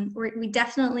we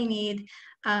definitely need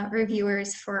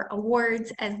reviewers for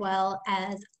awards as well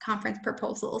as conference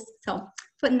proposals. So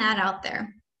putting that out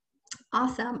there.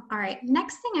 Awesome. All right.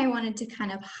 Next thing I wanted to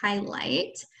kind of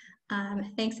highlight,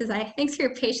 thanks for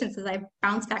your patience as I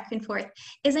bounce back and forth,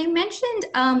 is I mentioned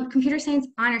Computer Science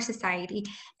Honor Society.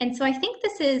 And so I think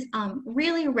this is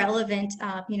really relevant,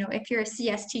 if you're a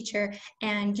CS teacher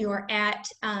and you're at,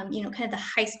 kind of the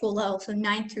high school level, so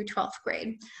 9th through 12th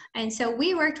grade. And so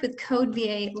we worked with Code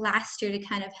VA last year to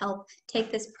kind of help take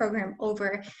this program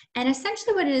over. And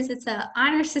essentially what it is, it's an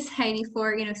honor society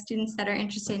for, students that are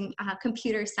interested in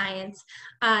computer science.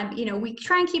 We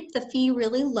try and keep the fee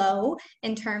really low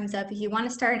in terms of if you want to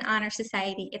start an honor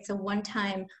society, it's a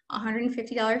one-time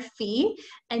 $150 fee.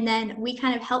 And then we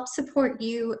kind of help support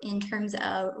you in terms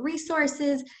of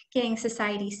resources, getting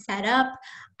society set up.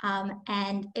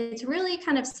 And it's really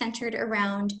kind of centered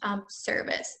around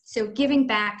service. So giving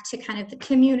back to kind of the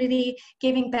community,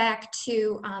 giving back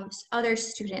to other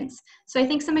students. So I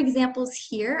think some examples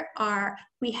here are,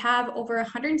 we have over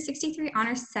 163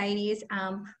 honor societies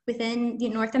within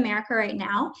North America right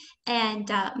now.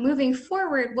 And moving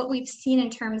forward, what we've seen in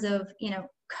terms of,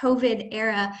 COVID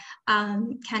era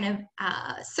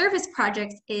service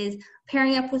projects is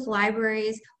pairing up with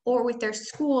libraries or with their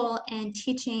school and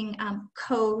teaching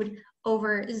code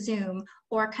over Zoom,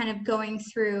 or kind of going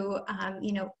through,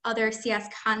 you know, other CS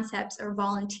concepts or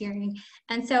volunteering.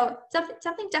 And so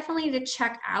something definitely to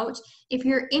check out. If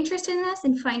you're interested in this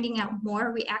and finding out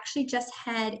more, we actually just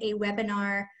had a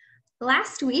webinar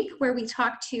last week where we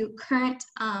talked to current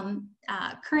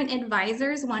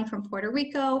advisors, one from Puerto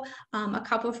Rico, a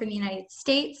couple from the United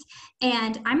States.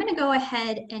 And I'm going to go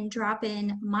ahead and drop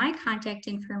in my contact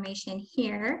information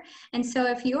here. And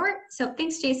so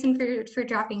thanks Jason for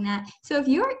dropping that. So if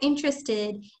you're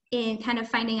interested in kind of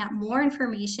finding out more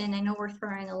information, I know we're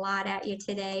throwing a lot at you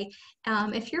today.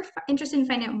 If you're interested in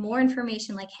finding out more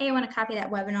information, like, hey, I want to copy that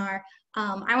webinar,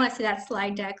 I want to see that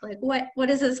slide deck, like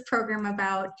what is this program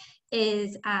about,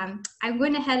 is I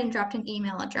went ahead and dropped an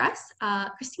email address.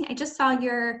 Christine, I just saw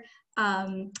your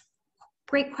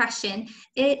great question.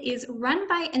 It is run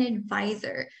by an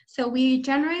advisor. So we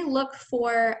generally look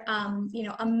for you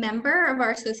know, a member of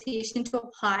our association to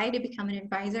apply to become an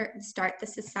advisor and start the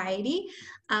society.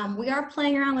 We are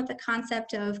playing around with the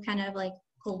concept of kind of like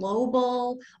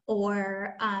global,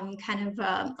 or kind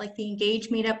of like the Engage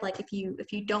meetup, like if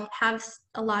you don't have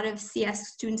a lot of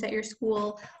CS students at your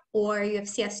school, or you have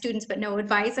CS students but no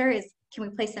advisor, can we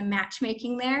play some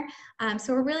matchmaking there?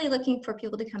 So we're really looking for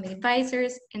people to become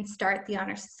advisors and start the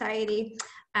Honor Society.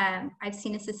 I've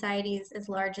seen a societies as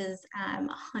large as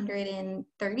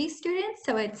 130 students,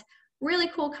 so it's really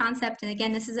cool concept. And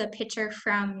again, this is a picture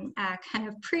from kind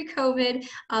of pre-COVID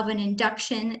of an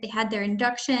induction. They had their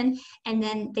induction, and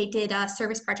then they did a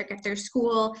service project at their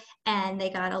school, and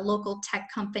they got a local tech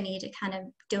company to kind of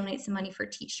donate some money for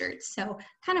t-shirts. So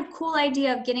kind of cool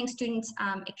idea of getting students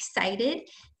excited,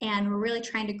 and we're really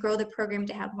trying to grow the program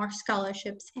to have more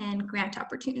scholarships and grant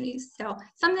opportunities. So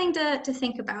something to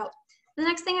think about. The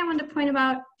next thing I wanted to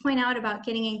point out about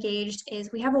getting engaged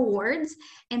is we have awards.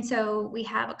 And so we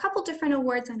have a couple different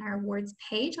awards on our awards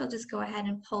page. I'll just go ahead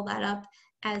and pull that up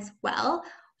as well.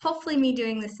 Hopefully me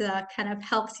doing this kind of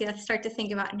helps you start to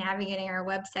think about navigating our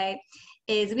website.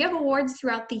 Is we have awards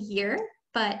throughout the year,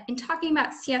 but in talking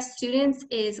about CS students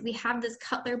is we have this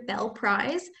Cutler Bell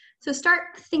Prize. So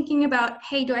start thinking about,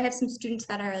 hey, do I have some students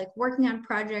that are like working on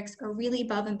projects or really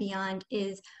above and beyond?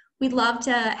 We'd love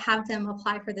to have them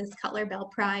apply for this Cutler Bell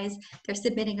Prize. They're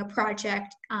submitting a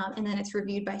project, and then it's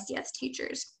reviewed by CS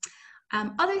teachers.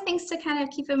 Other things to kind of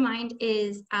keep in mind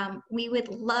is we would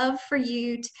love for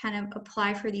you to kind of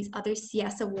apply for these other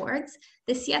CS awards.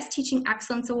 The CS Teaching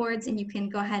Excellence Awards, and you can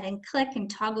go ahead and click and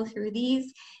toggle through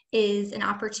these, is an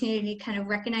opportunity to kind of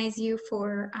recognize you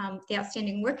for the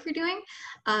outstanding work you're doing,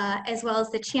 as well as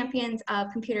the Champions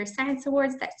of Computer Science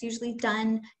Awards. That's usually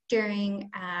done during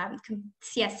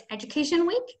CS Education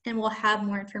Week, and we'll have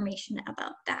more information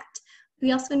about that.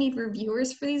 We also need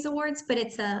reviewers for these awards, but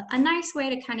it's a nice way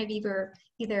to kind of either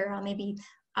maybe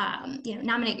you know,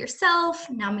 nominate yourself,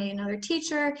 nominate another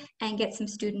teacher, and get some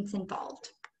students involved.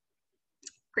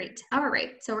 Great. All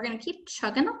right. So we're going to keep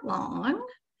chugging along.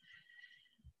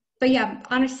 But yeah,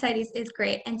 Honor Societies is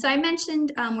great. And so I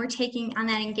mentioned we're taking on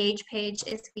that Engage page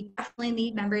is we definitely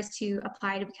need members to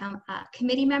apply to become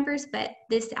committee members, but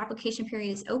this application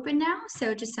period is open now.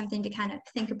 So just something to kind of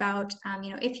think about, you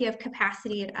know, if you have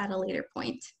capacity at a later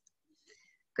point.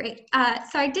 Great.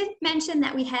 So I did mention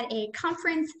that we had a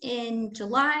conference in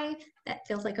July. That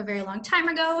feels like a very long time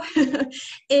ago.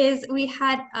 We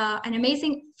had an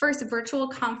amazing first virtual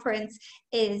conference.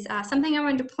 Something I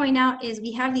wanted to point out is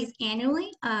we have these annually.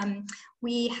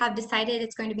 We have decided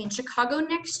it's going to be in Chicago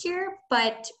next year,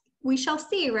 but we shall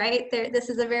see, right? This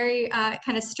is a very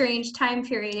kind of strange time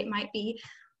period. It might be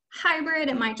hybrid,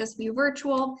 it might just be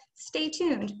virtual. Stay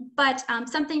tuned. But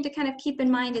something to kind of keep in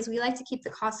mind is we like to keep the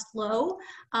cost low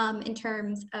in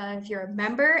terms of you're a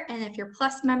member, and if you're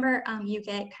Plus member, you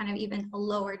get kind of even a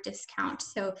lower discount.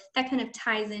 So that kind of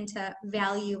ties into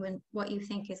value and what you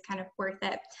think is kind of worth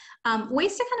it.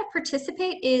 Ways to kind of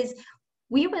participate is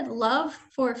we would love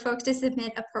for folks to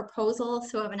submit a proposal,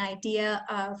 so have an idea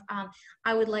of,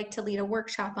 I would like to lead a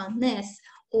workshop on this,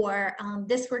 or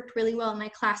this worked really well in my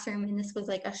classroom and this was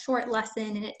like a short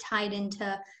lesson and it tied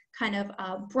into kind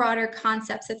of broader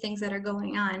concepts of things that are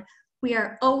going on. We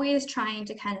are always trying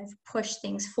to kind of push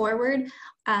things forward.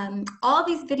 All of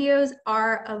these videos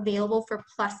are available for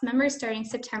Plus members starting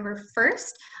September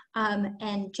 1st.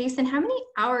 And Jason, how many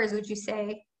hours would you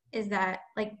say is that?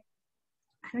 Like,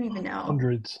 I don't even know.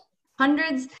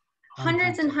 Hundreds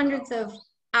and hundreds of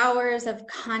hours of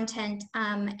content,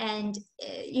 and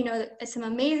you know, some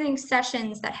amazing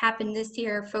sessions that happened this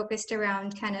year focused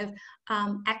around kind of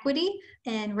equity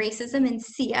and racism in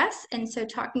CS. And so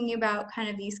talking about kind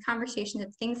of these conversations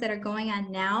of things that are going on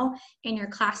now in your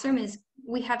classroom is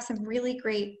we have some really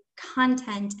great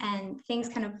content and things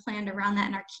kind of planned around that,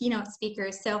 and our keynote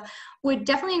speakers. So would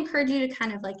definitely encourage you to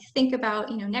kind of like think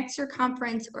about, next year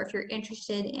conference, or if you're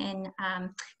interested in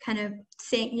kind of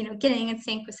getting in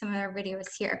sync with some of our videos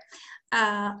here.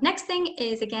 Next thing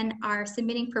is, again, our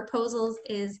submitting proposals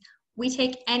is we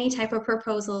take any type of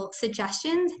proposal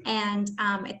suggestions, and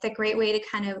it's a great way to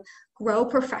kind of grow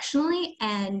professionally.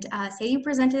 And say you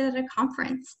presented at a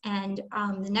conference, and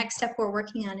the next step we're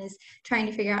working on is trying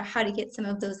to figure out how to get some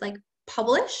of those like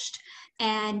published,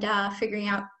 and figuring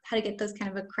out how to get those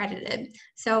kind of accredited.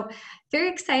 So very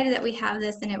excited that we have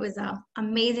this, and it was an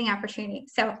amazing opportunity.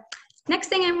 So next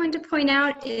thing I wanted to point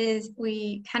out is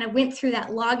we kind of went through that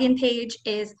login page.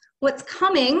 Is what's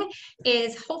coming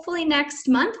is hopefully next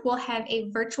month we'll have a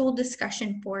virtual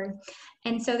discussion board.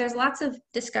 And so there's lots of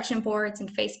discussion boards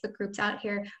and Facebook groups out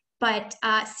here, but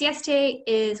CSTA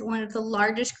is one of the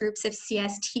largest groups of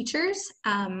CS teachers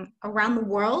around the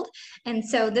world. And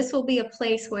so this will be a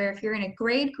place where if you're in a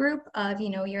grade group of,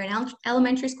 you're an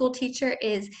elementary school teacher,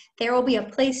 there will be a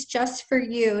place just for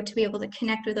you to be able to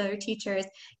connect with other teachers.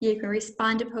 You can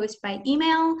respond to posts by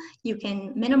email, you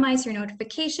can minimize your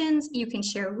notifications, you can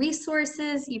share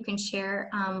resources, you can share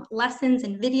lessons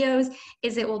and videos.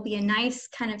 It will be a nice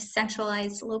kind of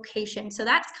centralized location. So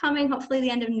that's coming hopefully the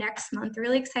end of next month.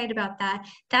 Really excited about that.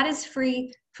 That is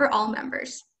free for all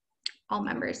members. All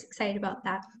members, excited about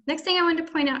that. Next thing I wanted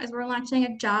to point out is we're launching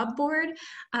a job board.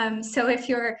 So if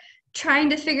you're trying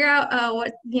to figure out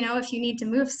if you need to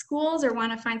move schools or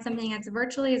want to find something that's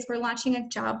virtually, is we're launching a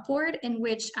job board in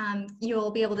which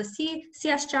you'll be able to see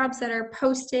CS jobs that are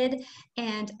posted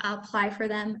and apply for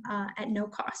them at no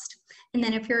cost. And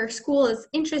then if your school is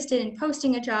interested in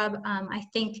posting a job, I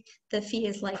think the fee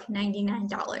is like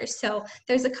 $99. So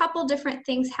there's a couple different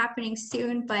things happening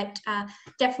soon, but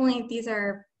definitely these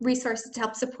are resources to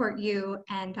help support you,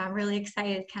 and I'm really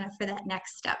excited kind of for that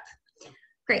next step.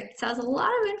 Great, so that was a lot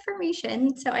of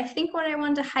information. So I think what I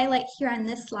wanted to highlight here on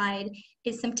this slide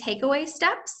is some takeaway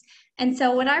steps. And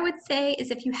so what I would say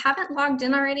is, if you haven't logged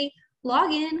in already,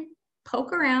 log in,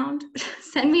 poke around,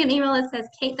 send me an email that says,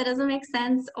 Kate, that doesn't make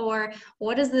sense, or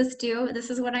what does this do? This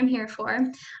is what I'm here for.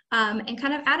 And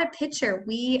kind of add a picture.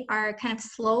 We are kind of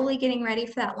slowly getting ready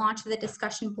for that launch of the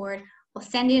discussion board. We'll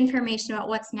send you information about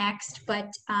what's next, but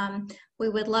we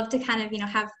would love to kind of,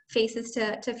 have faces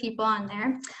to people on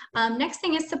there. Next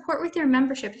thing is support with your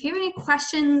membership. If you have any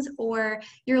questions, or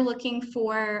you're looking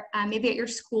for, maybe at your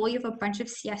school, you have a bunch of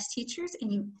CS teachers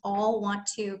and you all want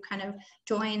to kind of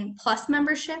join Plus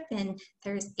membership, and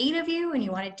there's 8 of you and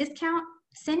you want a discount,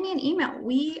 send me an email.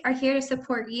 We are here to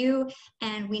support you,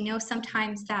 and we know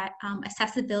sometimes that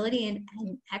accessibility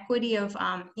and equity of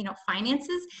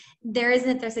finances, there's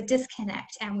a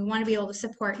disconnect, and we want to be able to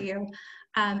support you.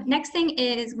 Next thing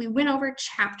is, we went over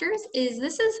chapters.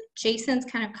 This is Jason's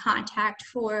kind of contact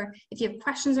for if you have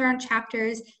questions around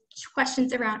chapters,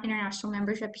 questions around international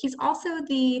membership. He's also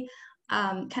the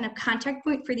kind of contact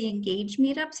point for the Engage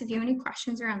meetups if you have any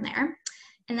questions around there.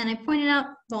 And then I pointed out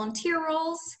volunteer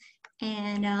roles,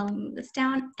 and move this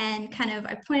down, and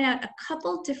I pointed out a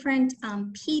couple different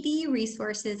PD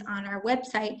resources on our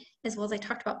website, as well as I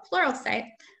talked about Pluralsight.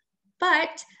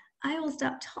 But I will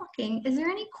stop talking. Is there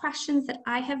any questions that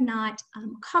I have not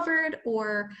covered,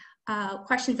 or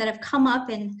questions that have come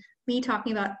up in me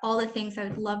talking about all the things? I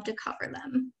would love to cover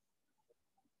them.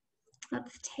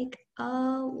 Let's take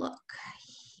a look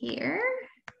here.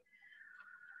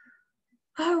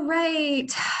 All right,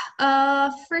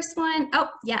 first one, oh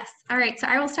yes, all right, so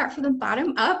I will start from the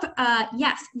bottom up.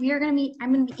 Yes, I'm gonna be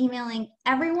emailing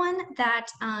everyone that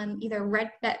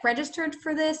that registered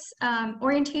for this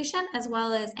orientation, as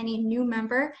well as any new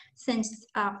member since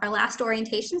our last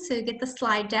orientation, so you get the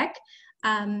slide deck.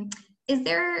 Is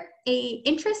there a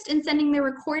interest in sending the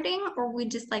recording, or we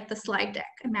just like the slide deck?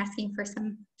 I'm asking for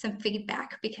some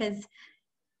feedback, because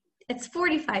it's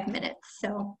 45 minutes,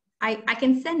 so I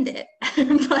can send it,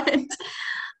 but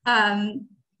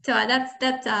so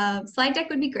that's slide deck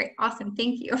would be great. Awesome,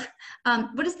 thank you.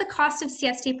 What is the cost of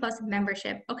CST Plus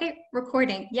membership? Okay,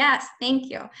 recording. Yes,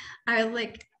 thank you. I was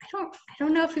like, I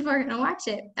don't know if people are gonna watch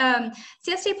it.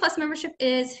 CST Plus membership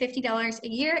is $50 a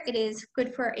year. It is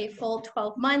good for a full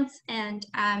 12 months, and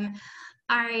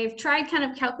I've tried kind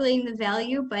of calculating the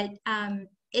value, but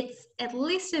it's at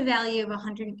least a value of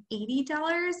 $180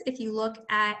 if you look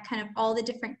at kind of all the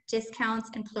different discounts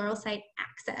and Pluralsight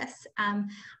access.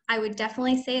 I would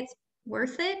definitely say it's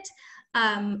worth it,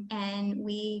 and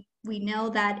we know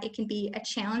that it can be a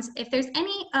challenge. If there's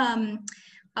any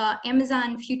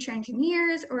Amazon Future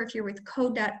Engineers, or if you're with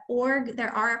code.org,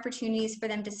 there are opportunities for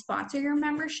them to sponsor your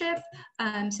membership,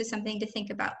 so something to think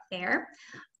about there.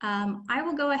 I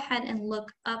will go ahead and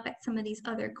look up at some of these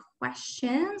other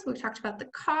questions. We talked about the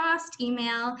cost,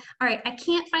 email. All right, I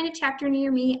can't find a chapter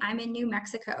near me. I'm in New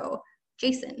Mexico.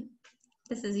 Jason,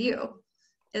 this is you.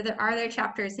 Are there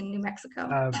chapters in New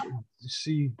Mexico?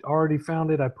 She already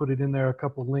found it. I put it in there, a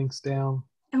couple links down.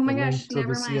 Oh my The gosh, link to the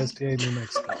never mind. CSTA New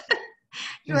Mexico.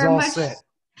 You She's are all much set.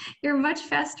 You're much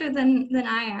faster than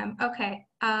I am. Okay.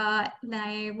 Then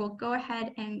I will go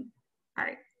ahead and all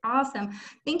right. Awesome.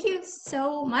 Thank you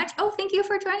so much. Oh, thank you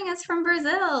for joining us from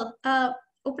Brazil.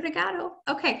 Obrigado.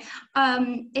 Okay.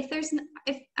 If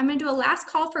I'm going to do a last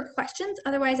call for questions,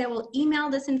 otherwise I will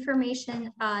email this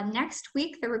information next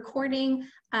week, the recording,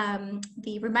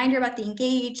 the reminder about the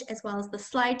Engage, as well as the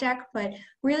slide deck. But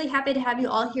really happy to have you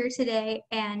all here today,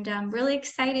 and really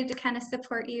excited to kind of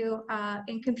support you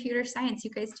in computer science. You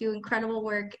guys do incredible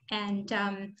work, and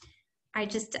I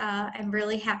just am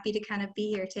really happy to kind of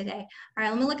be here today. All right,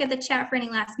 let me look at the chat for any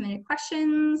last minute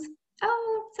questions.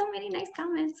 Oh, so many nice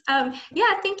comments.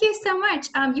 Yeah, thank you so much.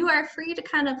 You are free to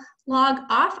kind of log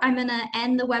off. I'm gonna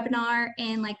end the webinar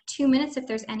in like 2 minutes if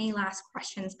there's any last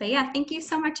questions. But yeah, thank you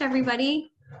so much,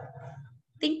 everybody.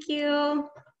 Thank you.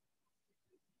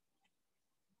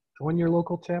 Join your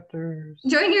local chapters.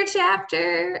 Join your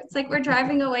chapter. It's like we're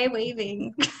driving away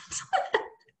waving.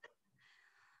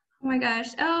 Oh my gosh.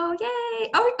 Oh,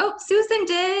 yay. Oh, Susan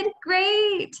did.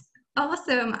 Great.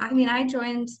 Awesome. I mean, I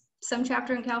joined some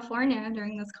chapter in California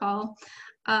during this call.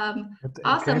 Awesome.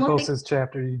 Campos's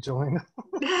chapter you joined.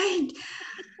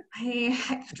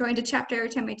 I've joined a chapter every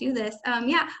time I do this.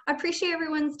 Yeah, I appreciate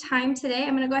everyone's time today.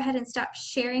 I'm going to go ahead and stop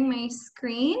sharing my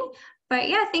screen. But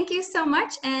yeah, thank you so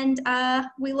much. And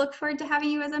we look forward to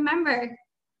having you as a member.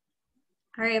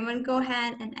 All right, I'm going to go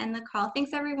ahead and end the call.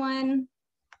 Thanks, everyone.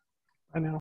 I know.